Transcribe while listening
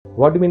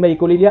What do you mean by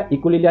echolalia?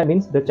 Echolalia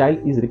means the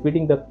child is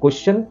repeating the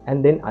question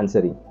and then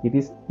answering. It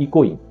is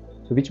echoing.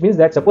 So which means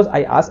that suppose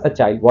I ask a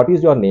child, what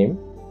is your name?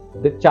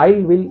 The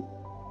child will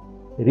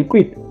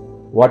repeat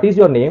what is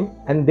your name,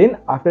 and then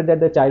after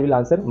that the child will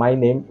answer, my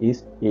name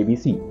is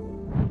ABC.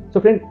 So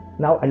friend,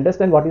 now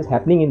understand what is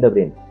happening in the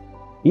brain.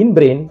 In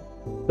brain,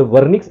 the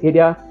Wernicke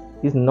area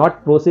is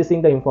not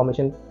processing the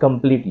information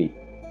completely.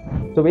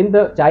 So when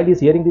the child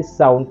is hearing this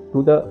sound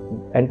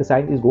and the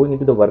sound is going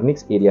into the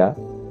Wernicke area,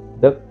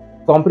 the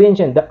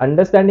comprehension, the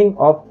understanding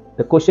of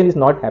the question is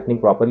not happening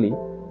properly,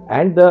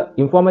 and the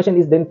information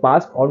is then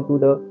passed on to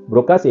the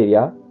Broca's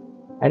area,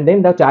 and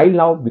then the child,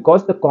 now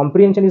because the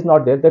comprehension is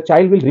not there, the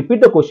child will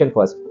repeat the question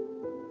first,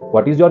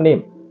 what is your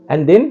name,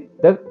 and then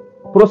the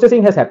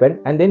processing has happened,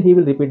 and then he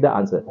will repeat the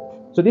answer.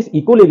 So this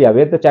echolalia,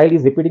 where the child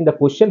is repeating the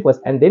question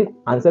first and then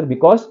answer,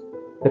 because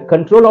the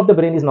control of the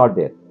brain is not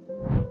there,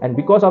 and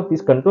because of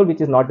this control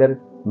which is not there,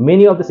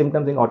 many of the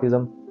symptoms in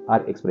autism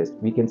are expressed.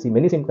 We can see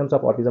many symptoms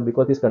of autism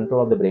because this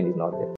control of the brain is not there.